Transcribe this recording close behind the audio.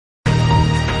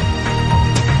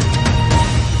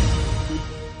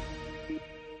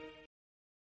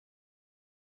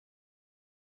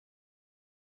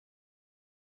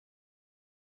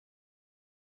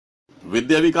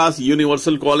Vidya Vikas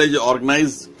universal college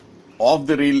organised of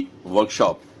the reel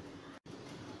workshop.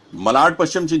 Malad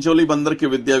पश्चिम चिंचोली बंदर के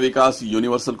विद्या विकास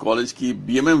universal college की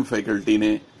BMM faculty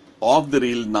ने of the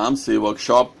reel नाम से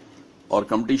वर्कशॉप और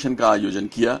कंपटीशन का आयोजन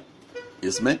किया।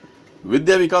 इसमें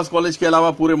विद्या विकास कॉलेज के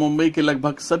अलावा पूरे मुंबई के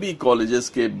लगभग सभी कॉलेजेस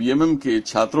के बीएमएम के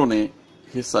छात्रों ने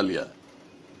हिस्सा लिया।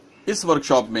 इस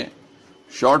वर्कशॉप में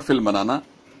शॉर्ट फिल्म बनाना,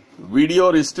 वीडियो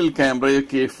और स्टिल कैमरे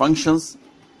के फंक्शंस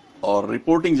और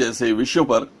रिपोर्टिंग जैसे विषयों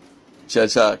पर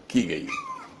चर्चा की गई।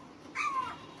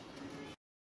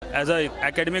 As an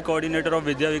academic coordinator of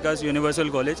Vidya Vikas Universal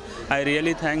College, I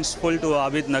really thankful to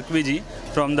Abid Naqvi ji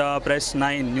from the Press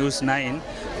 9, News 9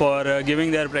 for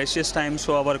giving their precious time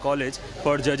to our college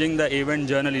for judging the event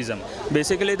journalism.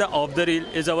 Basically, the Off the Reel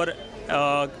is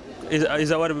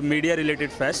our media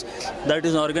related fest that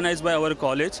is organized by our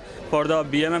college for the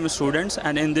BMM students,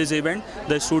 and in this event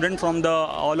the students from the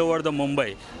all over the Mumbai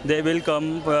they will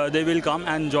come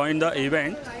and join the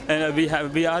event.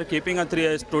 We are keeping a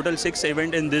total 6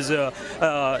 event in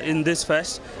this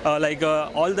fest,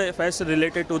 all the fests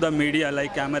related to the media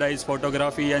like cameras,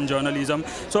 photography and journalism.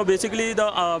 So basically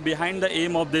the behind the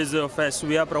aim of this fest,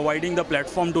 we are providing the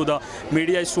platform to the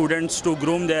media students to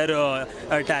groom their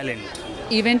talent.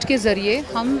 Event के ज़रिए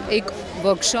हम एक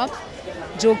workshop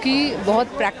जो कि बहुत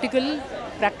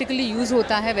practically use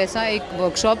होता है वैसा एक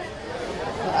वर्कशॉप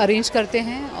अरेंज करते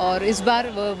हैं। और इस बार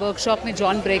वर्कशॉप में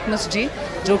जॉन ब्रेकमस जी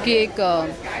जो कि एक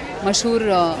मशहूर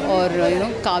और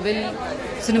काबिल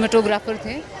सिनेमेटोग्राफर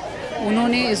थे,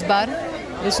 उन्होंने इस बार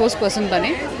रिसोर्स पर्सन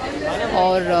बने।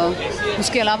 और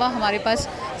उसके अलावा हमारे पास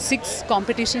 6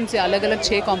 कॉम्पिटिशन्स है, अलग अलग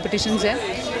 6 कॉम्पिटिशन्स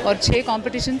हैं और 6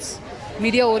 कॉम्पिटिशन्स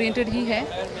मीडिया ओरिएंटेड ही है।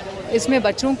 इसमें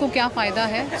बच्चों को क्या फ़ायदा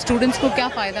है, स्टूडेंट्स को क्या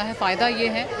फ़ायदा है? फ़ायदा ये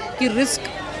है कि रिस्क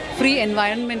फ्री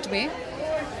एनवायरनमेंट में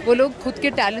वो लोग खुद के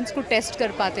टैलेंट्स को टेस्ट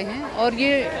कर पाते हैं और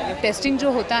ये टेस्टिंग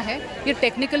जो होता है ये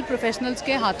टेक्निकल प्रोफेशनल्स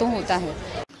के हाथों होता है।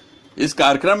 इस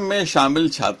कार्यक्रम में शामिल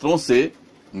छात्रों से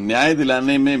न्याय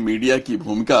दिलाने में मीडिया की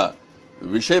भूमिका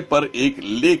विषय पर एक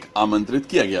लेख आमंत्रित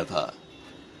किया गया था,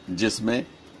 जिसमें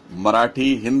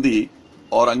मराठी, हिंदी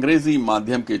और अंग्रेजी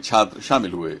माध्यम के छात्र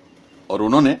शामिल हुए और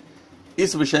उन्होंने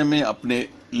इस विषय में अपने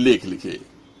लेख लिखे,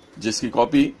 जिसकी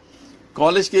कॉपी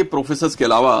कॉलेज के प्रोफेसर्स के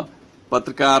अलावा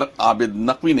पत्रकार आबिद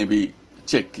नकवी ने भी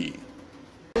चेक की।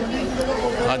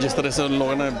 आज जिस तरह से उन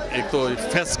लोगों ने एक तो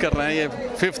फेस्ट कर रहे हैं, ये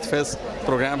 5th फेस्ट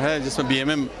प्रोग्राम है जिसमें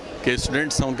बीएमएम के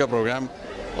स्टूडेंट्स हैं उनका प्रोग्राम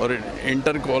और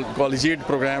इंटर कॉलेजिएट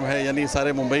प्रोग्राम है, यानी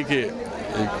सारे मुंबई के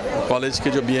कॉलेज के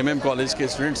जो बीएमएम कॉलेज के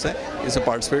स्टूडेंट्स हैं इसमें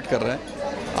पार्टिसिपेट कर रहे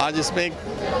हैं। आज इसमें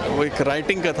एक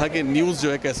राइटिंग का था कि न्यूज़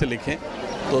जो है कैसे लिखें,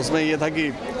 तो उसमें यह था कि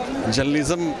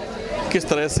जर्नलिज्म किस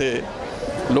तरह से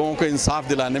लोगों को इंसाफ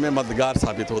दिलाने में मददगार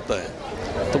साबित होता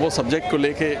है। तो वो सब्जेक्ट को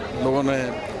लेके लोगों ने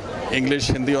इंग्लिश,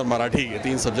 हिंदी और मराठी के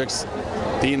 3 सब्जेक्ट्स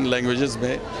 3 लैंग्वेजेस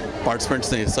में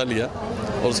पार्टिसिपेंट्स ने हिस्सा लिया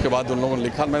और उसके बाद उन लोगों ने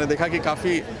लिखा। मैंने देखा कि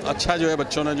काफ़ी अच्छा जो है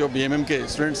बच्चों ने, जो बीएमएम के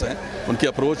स्टूडेंट्स हैं उनकी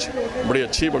अप्रोच बड़ी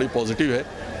अच्छी, बड़ी पॉजिटिव है।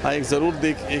 हाँ, एक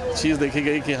चीज़ देखी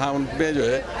गई कि हाँ उनमें जो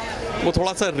है वो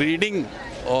थोड़ा सा रीडिंग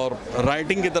और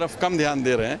राइटिंग की तरफ कम ध्यान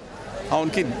दे रहे हैं। हाँ,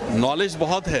 उनकी नॉलेज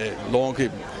बहुत है, लोगों की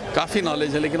काफ़ी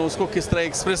नॉलेज है, लेकिन उसको किस तरह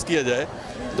एक्सप्रेस किया जाए,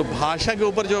 तो भाषा के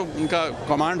ऊपर जो उनका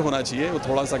कमांड होना चाहिए वो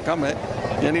थोड़ा सा कम है।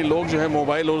 यानी लोग जो है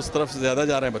मोबाइल और उस तरफ ज़्यादा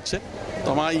जा रहे हैं बच्चे।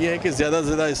 तो हमारा ये है कि ज़्यादा से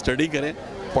ज़्यादा स्टडी करें,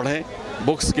 पढ़ें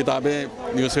बुक्स, किताबें,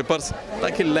 न्यूज़पेपर्स,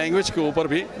 ताकि लैंग्वेज के ऊपर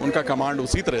भी उनका कमांड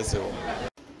उसी तरह से हो।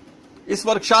 इस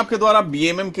वर्कशॉप के द्वारा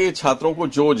बीएमएम के छात्रों को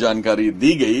जो जानकारी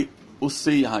दी गई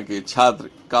उससे यहाँ के छात्र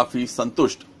काफ़ी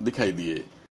संतुष्ट दिखाई दिए।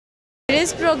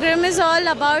 This program is all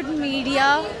about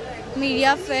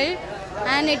media field,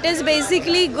 and it is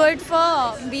basically good for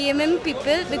BMM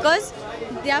people because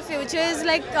their future is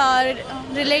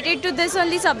related to this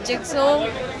only subject. So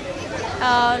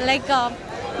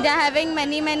they are having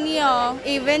many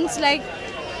events like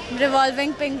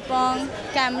revolving ping pong,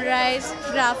 cameras,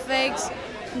 graphics,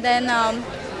 then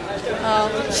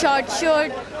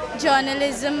short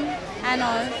journalism and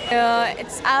all.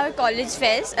 It's our college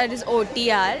fest. It is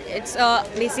OTR. It's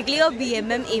basically a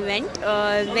BMM event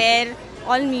where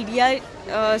all media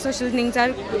social things are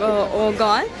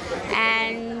gone,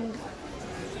 and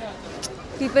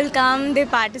people come, they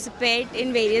participate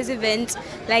in various events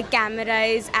like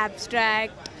cameras,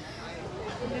 abstract,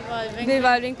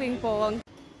 revolving ping pong.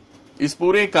 इस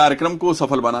पूरे कार्यक्रम को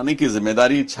सफल बनाने की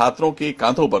जिम्मेदारी छात्रों के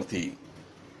कांधों पर थी।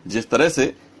 जिस तरह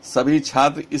से सभी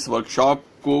छात्र इस वर्कशॉप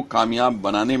को कामयाब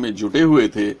बनाने में जुटे हुए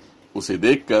थे, उसे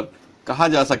देखकर कहा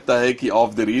जा सकता है कि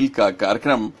ऑफ द रील का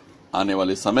कार्यक्रम आने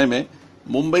वाले समय में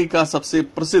मुंबई का सबसे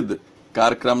प्रसिद्ध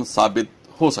कार्यक्रम साबित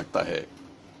हो सकता है।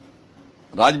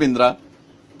 राज बिंद्रा,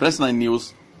 प्रेस 9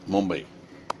 न्यूज, मुंबई।